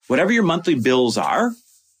Whatever your monthly bills are,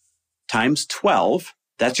 times 12,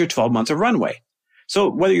 that's your 12 months of runway. So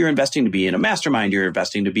whether you're investing to be in a mastermind, you're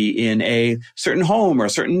investing to be in a certain home or a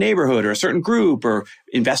certain neighborhood or a certain group, or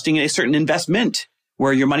investing in a certain investment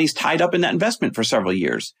where your money's tied up in that investment for several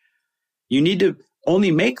years, you need to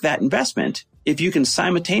only make that investment if you can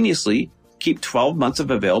simultaneously keep 12 months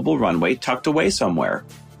of available runway tucked away somewhere,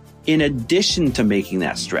 in addition to making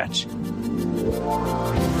that stretch.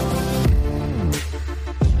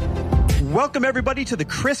 Welcome, everybody, to the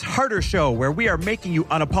Chris Harder Show, where we are making you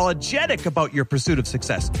unapologetic about your pursuit of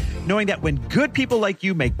success, knowing that when good people like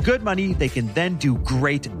you make good money, they can then do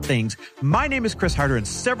great things. My name is Chris Harder, and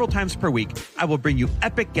several times per week, I will bring you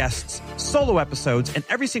epic guests, solo episodes, and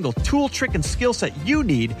every single tool, trick, and skill set you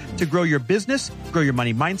need to grow your business, grow your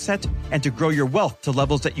money mindset, and to grow your wealth to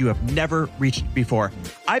levels that you have never reached before.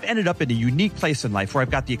 I've ended up in a unique place in life where I've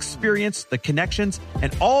got the experience, the connections,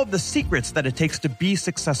 and all of the secrets that it takes to be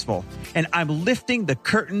successful. And I'm lifting the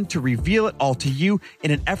curtain to reveal it all to you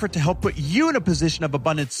in an effort to help put you in a position of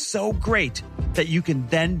abundance so great that you can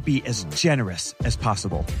then be as generous as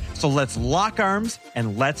possible. So let's lock arms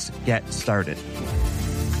and let's get started.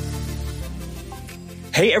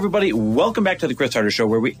 Hey, everybody. Welcome back to the Chris Harder Show,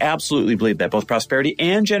 where we absolutely believe that both prosperity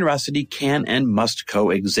and generosity can and must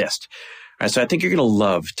coexist. All right, so I think you're going to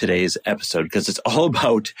love today's episode because it's all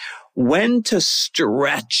about when to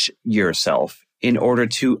stretch yourself in order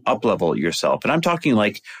to uplevel yourself. And I'm talking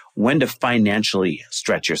like when to financially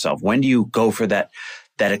stretch yourself. When do you go for that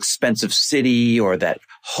expensive city or that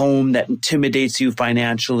home that intimidates you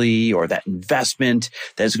financially, or that investment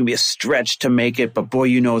that is going to be a stretch to make it, but boy,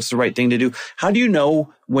 you know it's the right thing to do. How do you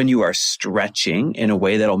know when you are stretching in a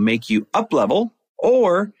way that'll make you uplevel,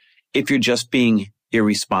 or if you're just being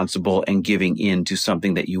irresponsible and giving in to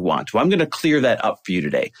something that you want? Well, I'm going to clear that up for you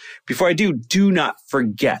today. Before I do not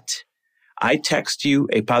forget, I text you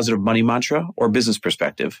a positive money mantra or business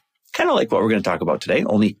perspective, kind of like what we're going to talk about today,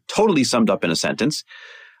 only totally summed up in a sentence.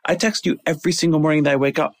 I text you every single morning that I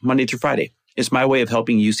wake up, Monday through Friday. It's my way of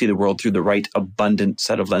helping you see the world through the right, abundant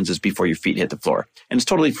set of lenses before your feet hit the floor. And it's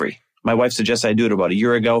totally free. My wife suggested I do it about a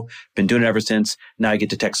year ago. Been doing it ever since. Now I get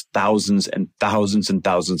to text thousands and thousands and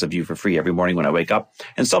thousands of you for free every morning when I wake up.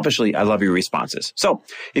 And selfishly, I love your responses. So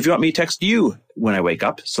if you want me to text you when I wake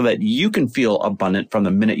up so that you can feel abundant from the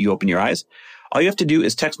minute you open your eyes, all you have to do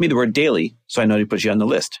is text me the word daily so I know to put you on the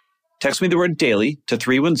list. Text me the word daily to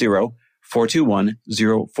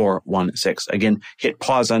 310-421-0416. Again, hit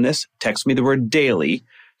pause on this. Text me the word daily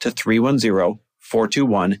to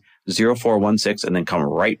 310-421-0416, and then come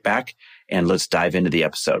right back and let's dive into the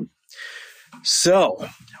episode. So,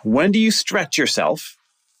 when do you stretch yourself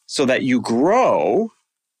so that you grow?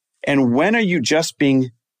 And when are you just being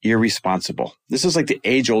irresponsible? This is like the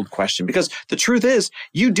age-old question, because the truth is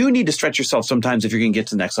you do need to stretch yourself sometimes if you're going to get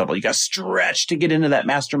to the next level. You got to stretch to get into that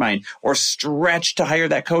mastermind, or stretch to hire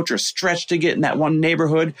that coach, or stretch to get in that one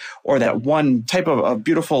neighborhood or that one type of a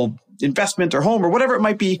beautiful investment or home or whatever it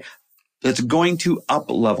might be that's going to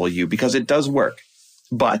up-level you, because it does work.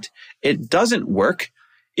 But it doesn't work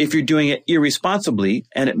if you're doing it irresponsibly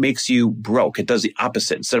and it makes you broke. It does the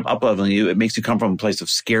opposite. Instead of up-leveling you, it makes you come from a place of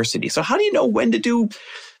scarcity. So how do you know when to do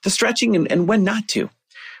the stretching and when not to?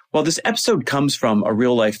 Well, this episode comes from a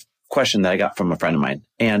real life question that I got from a friend of mine.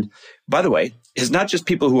 And by the way, it's not just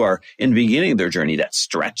people who are in the beginning of their journey that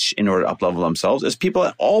stretch in order to up-level themselves. It's people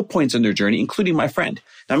at all points in their journey, including my friend.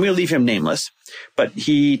 Now, I'm going to leave him nameless, but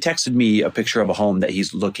he texted me a picture of a home that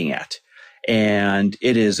he's looking at. And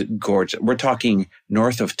it is gorgeous. We're talking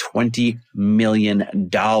north of $20 million,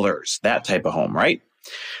 that type of home, right?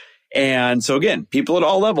 And so again, people at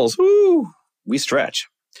all levels, we stretch.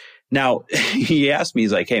 Now, he asked me,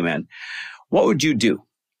 he's like, hey man, what would you do?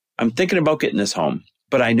 I'm thinking about getting this home,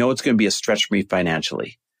 but I know it's going to be a stretch for me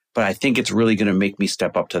financially, but I think it's really going to make me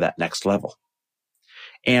step up to that next level.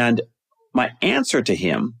 And my answer to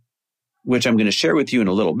him, which I'm going to share with you in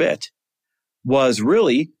a little bit, was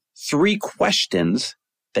really 3 questions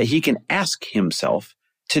that he can ask himself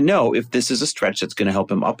to know if this is a stretch that's going to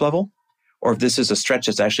help him up level, or if this is a stretch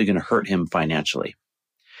that's actually going to hurt him financially.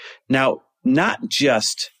 Now, not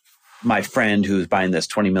just my friend who's buying this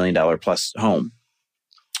 $20 million plus home,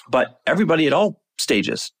 but everybody at all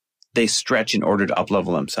stages, they stretch in order to up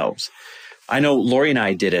level themselves. I know Lori and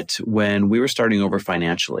I did it when we were starting over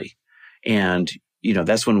financially. And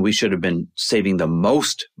that's when we should have been saving the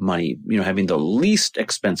most money, having the least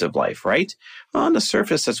expensive life, right? On the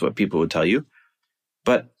surface, that's what people would tell you.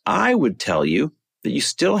 But I would tell you that you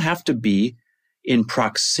still have to be in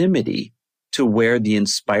proximity to where the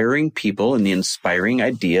inspiring people and the inspiring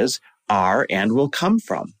ideas are and will come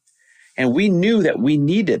from. And we knew that we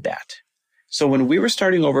needed that. So when we were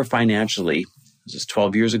starting over financially, this is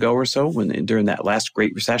 12 years ago or so, during that last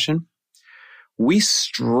Great Recession, we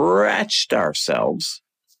stretched ourselves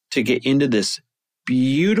to get into this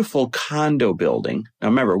beautiful condo building. Now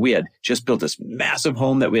remember, we had just built this massive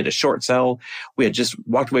home that we had to short sell. We had just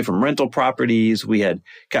walked away from rental properties. We had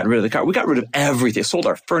gotten rid of the car. We got rid of everything, sold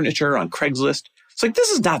our furniture on Craigslist. It's like,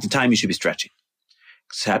 this is not the time you should be stretching.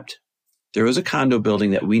 Except there was a condo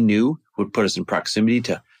building that we knew would put us in proximity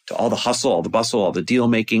to all the hustle, all the bustle, all the deal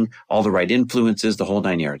making, all the right influences, the whole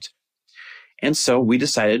 9 yards. And so we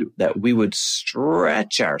decided that we would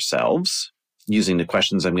stretch ourselves using the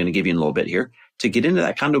questions I'm going to give you in a little bit here to get into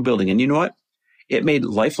that condo building. And you know what? It made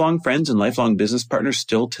lifelong friends and lifelong business partners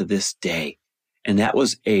still to this day. And that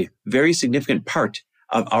was a very significant part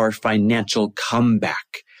of our financial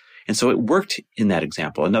comeback. And so it worked in that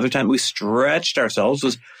example. Another time we stretched ourselves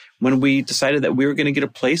was when we decided that we were going to get a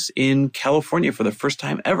place in California for the first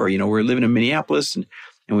time ever. You know, we were living in Minneapolis and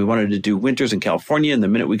we wanted to do winters in California. And the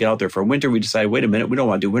minute we got out there for winter, we decided, wait a minute, we don't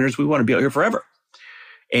want to do winters. We want to be out here forever.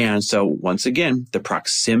 And so once again, the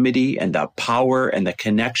proximity and the power and the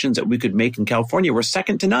connections that we could make in California were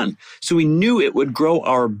second to none. So we knew it would grow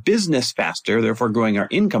our business faster, therefore growing our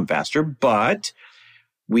income faster. But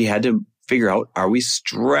we had to figure out, are we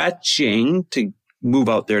stretching to move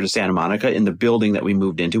out there to Santa Monica in the building that we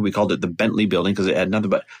moved into? We called it the Bentley building because it had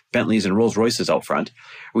nothing but Bentleys and Rolls Royces out front.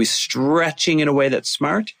 Are we stretching in a way that's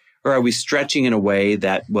smart, or are we stretching in a way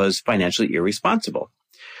that was financially irresponsible?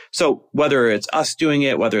 So whether it's us doing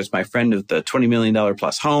it, whether it's my friend with the $20 million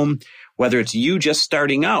plus home, whether it's you just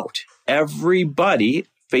starting out, everybody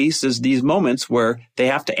faces these moments where they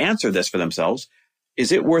have to answer this for themselves.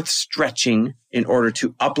 Is it worth stretching in order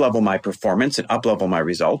to up-level my performance and up-level my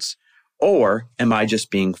results? Or am I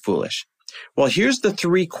just being foolish? Well, here's the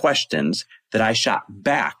 3 questions that I shot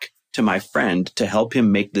back to my friend to help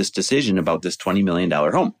him make this decision about this $20 million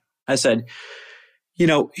home. I said, you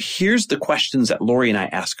know, here's the questions that Lori and I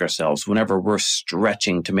ask ourselves whenever we're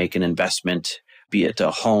stretching to make an investment, be it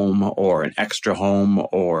a home or an extra home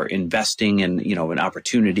or investing in, you know, an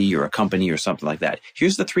opportunity or a company or something like that.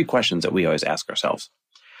 Here's the 3 questions that we always ask ourselves.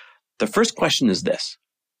 The first question is this: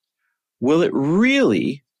 will it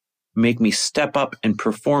really make me step up and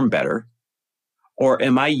perform better? Or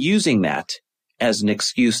am I using that as an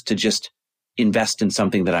excuse to just invest in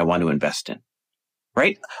something that I want to invest in?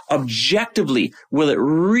 Right? Objectively, will it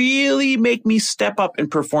really make me step up and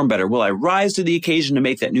perform better? Will I rise to the occasion to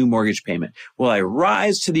make that new mortgage payment? Will I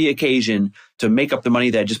rise to the occasion to make up the money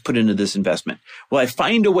that I just put into this investment? Will I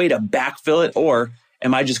find a way to backfill it? Or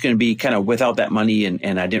am I just going to be kind of without that money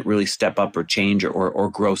and I didn't really step up or change or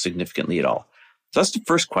grow significantly at all? So that's the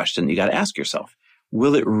first question you got to ask yourself.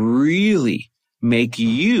 Will it really make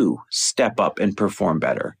you step up and perform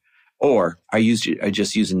better? Or are you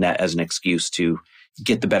just using that as an excuse to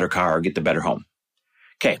get the better car or get the better home?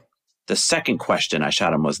 Okay. The second question I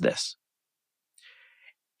shot him was this: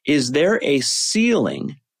 is there a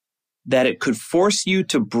ceiling that it could force you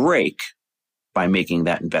to break by making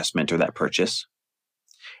that investment or that purchase?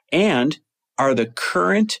 And are the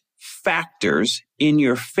current factors in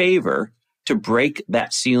your favor to break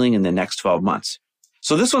that ceiling in the next 12 months?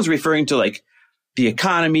 So this one's referring to like the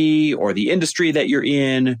economy or the industry that you're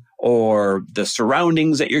in or the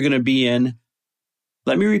surroundings that you're going to be in.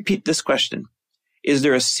 Let me repeat this question. Is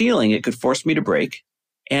there a ceiling it could force me to break?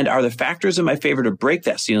 And are the factors in my favor to break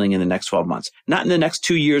that ceiling in the next 12 months? Not in the next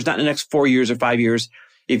 2 years, not in the next 4 years or 5 years.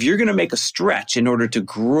 If you're going to make a stretch in order to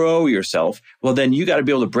grow yourself, well, then you got to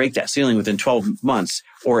be able to break that ceiling within 12 months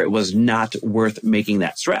or it was not worth making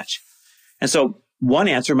that stretch. And so one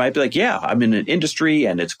answer might be like, yeah, I'm in an industry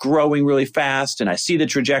and it's growing really fast and I see the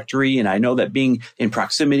trajectory and I know that being in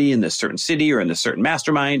proximity in this certain city or in this certain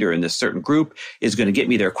mastermind or in this certain group is going to get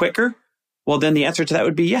me there quicker. Well, then the answer to that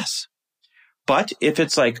would be yes. But if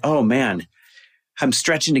it's like, oh man, I'm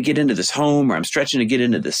stretching to get into this home or I'm stretching to get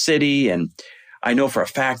into the city and I know for a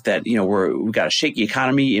fact that, you know, we've got a shaky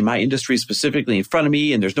economy in my industry specifically in front of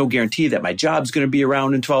me, and there's no guarantee that my job's going to be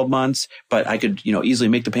around in 12 months, but I could, you know, easily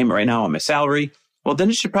make the payment right now on my salary. Well, then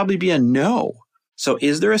it should probably be a no. So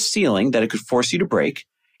is there a ceiling that it could force you to break?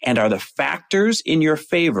 And are the factors in your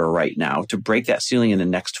favor right now to break that ceiling in the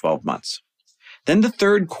next 12 months? Then the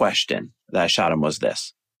third question that I shot him was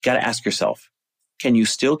this. You got to ask yourself, can you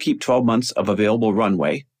still keep 12 months of available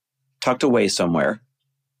runway tucked away somewhere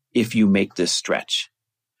if you make this stretch?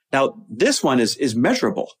 Now, this one is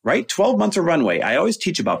measurable, right? 12 months of runway. I always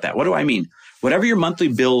teach about that. What do I mean? Whatever your monthly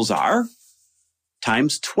bills are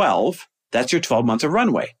times 12, that's your 12 months of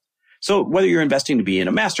runway. So whether you're investing to be in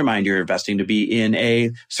a mastermind, you're investing to be in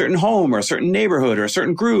a certain home or a certain neighborhood or a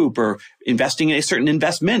certain group or investing in a certain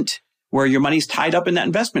investment, where your money's tied up in that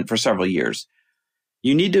investment for several years.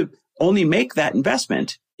 You need to only make that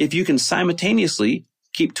investment if you can simultaneously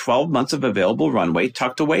keep 12 months of available runway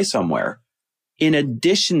tucked away somewhere, in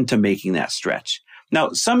addition to making that stretch. Now,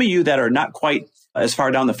 some of you that are not quite as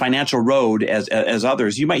far down the financial road as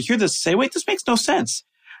others, you might hear this and say, wait, this makes no sense.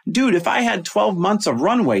 Dude, if I had 12 months of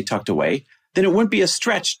runway tucked away, then it wouldn't be a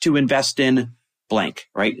stretch to invest in blank,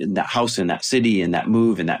 right? In that house, in that city, in that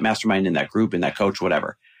move, in that mastermind, in that group, in that coach,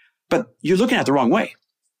 whatever. But you're looking at it the wrong way.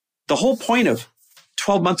 The whole point of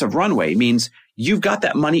 12 months of runway means you've got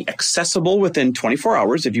that money accessible within 24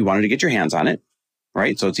 hours if you wanted to get your hands on it,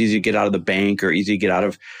 right? So it's easy to get out of the bank or easy to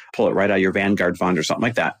get pull it right out of your Vanguard fund or something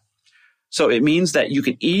like that. So it means that you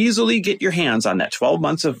can easily get your hands on that 12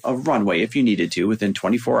 months of runway if you needed to within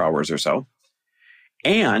 24 hours or so.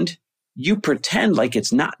 And you pretend like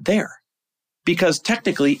it's not there because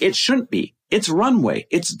technically it shouldn't be. It's runway.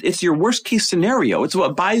 It's your worst case scenario. It's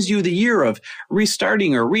what buys you the year of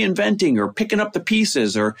restarting or reinventing or picking up the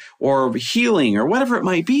pieces or healing or whatever it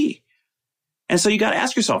might be. And so you got to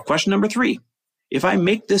ask yourself, question number 3, if I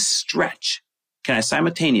make this stretch, can I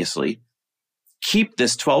simultaneously keep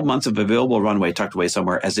this 12 months of available runway tucked away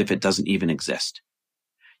somewhere as if it doesn't even exist?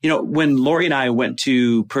 You know, when Lori and I went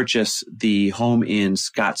to purchase the home in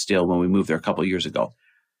Scottsdale when we moved there a couple of years ago,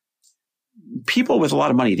 people with a lot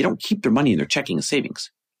of money, they don't keep their money in their checking and savings.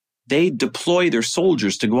 They deploy their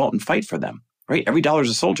soldiers to go out and fight for them, right? Every dollar is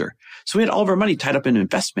a soldier. So we had all of our money tied up in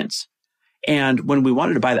investments. And when we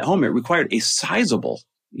wanted to buy that home, it required a sizable,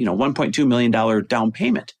 $1.2 million down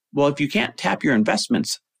payment. Well, if you can't tap your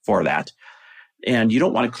investments for that, and you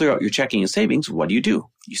don't want to clear out your checking and savings, what do?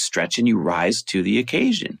 You stretch and you rise to the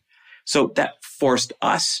occasion. So that forced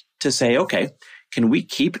us to say, okay, can we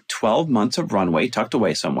keep 12 months of runway tucked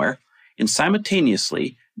away somewhere and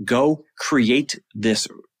simultaneously go create this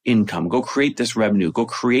income, go create this revenue, go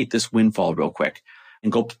create this windfall real quick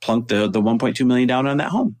and go plunk the $1.2 million down on that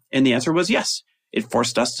home? And the answer was yes. It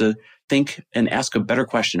forced us to think and ask a better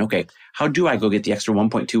question. Okay, how do I go get the extra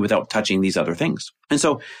 1.2 without touching these other things? And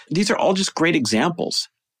so these are all just great examples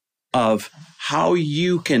of how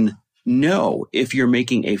you can know if you're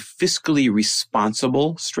making a fiscally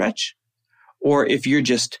responsible stretch or if you're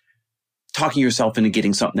just talking yourself into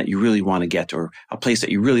getting something that you really want to get or a place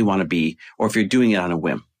that you really want to be, or if you're doing it on a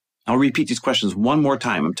whim. I'll repeat these questions one more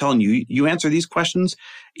time. I'm telling you, you answer these questions,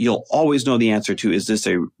 you'll always know the answer to, is this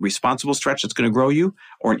a responsible stretch that's going to grow you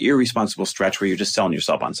or an irresponsible stretch where you're just selling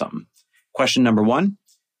yourself on something? Question number 1,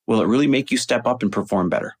 will it really make you step up and perform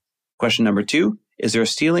better? Question number 2, is there a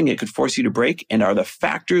ceiling it could force you to break? And are the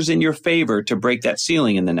factors in your favor to break that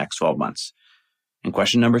ceiling in the next 12 months? And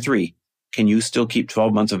question number 3, can you still keep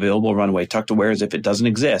 12 months available runway tucked away as if it doesn't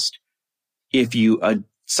exist if you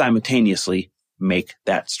simultaneously make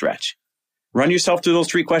that stretch? Run yourself through those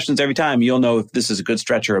 3 questions every time. You'll know if this is a good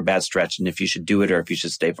stretch or a bad stretch and if you should do it or if you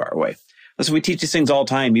should stay far away. Listen, we teach these things all the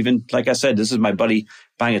time. Even like I said, this is my buddy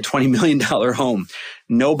buying a $20 million home.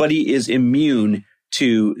 Nobody is immune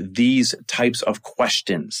to these types of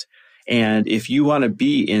questions. And if you want to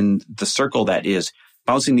be in the circle that is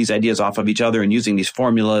bouncing these ideas off of each other and using these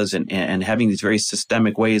formulas and having these very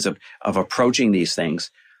systemic ways of approaching these things,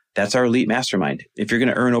 that's our elite mastermind. If you're going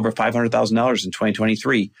to earn over $500,000 in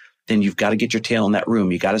 2023, then you've got to get your tail in that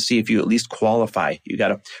room. You got to see if you at least qualify. You got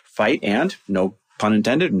to fight and, no pun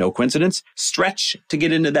intended, no coincidence, stretch to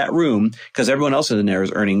get into that room because everyone else in there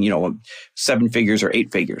is earning, 7 figures or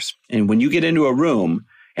 8 figures. And when you get into a room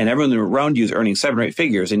and everyone around you is earning 7 or 8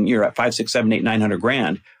 figures and you're at 5, 6, 7, 8, 900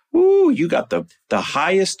 grand, ooh, you got the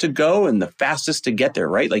highest to go and the fastest to get there,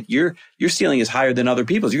 right? Like your ceiling is higher than other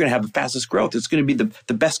people's. You're going to have the fastest growth. It's going to be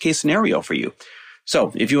the best case scenario for you.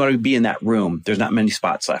 So if you want to be in that room, there's not many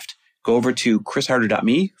spots left. Go over to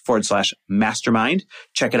chrisharder.me/mastermind.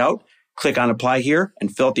 Check it out. Click on apply here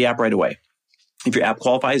and fill out the app right away. If your app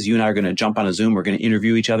qualifies, you and I are going to jump on a Zoom. We're going to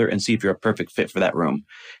interview each other and see if you're a perfect fit for that room.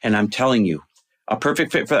 And I'm telling you, a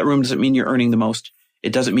perfect fit for that room doesn't mean you're earning the most.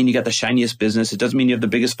 It doesn't mean you got the shiniest business. It doesn't mean you have the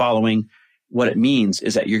biggest following. What it means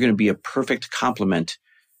is that you're going to be a perfect complement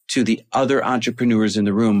to the other entrepreneurs in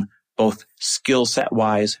the room, both skill set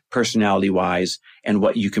wise, personality wise, and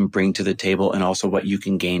what you can bring to the table and also what you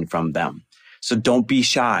can gain from them. So don't be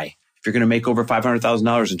shy. If you're going to make over $500,000 in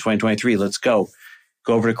 2023, let's go.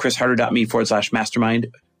 Go over to chrisharder.me/mastermind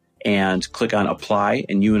and click on apply,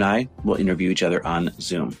 and you and I will interview each other on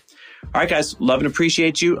Zoom. All right, guys, love and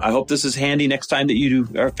appreciate you. I hope this is handy next time that you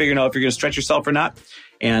are figuring out if you're going to stretch yourself or not.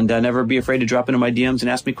 And never be afraid to drop into my DMs and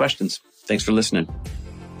ask me questions. Thanks for listening.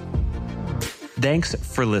 Thanks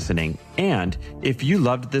for listening. And if you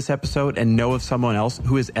loved this episode and know of someone else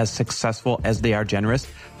who is as successful as they are generous,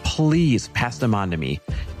 please pass them on to me.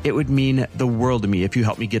 It would mean the world to me if you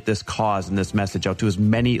help me get this cause and this message out to as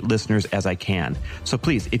many listeners as I can. So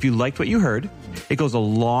please, if you liked what you heard, it goes a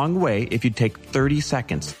long way if you take 30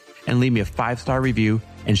 seconds and leave me a 5-star review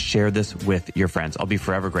and share this with your friends. I'll be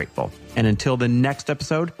forever grateful. And until the next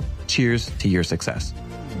episode, cheers to your success.